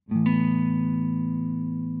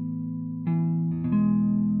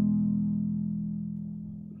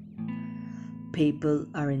People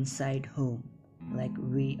are inside home, like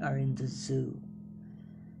we are in the zoo.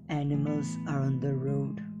 Animals are on the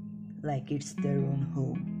road, like it's their own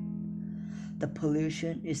home. The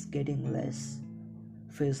pollution is getting less,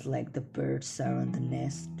 feels like the birds are on the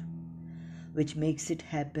nest. Which makes it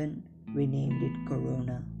happen, we named it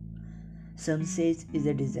Corona. Some says it's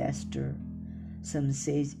a disaster, some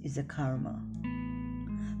says it's a karma.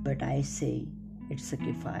 But I say it's a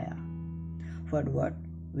kifaya for what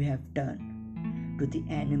we have done to the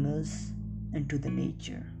animals and to the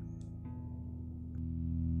nature.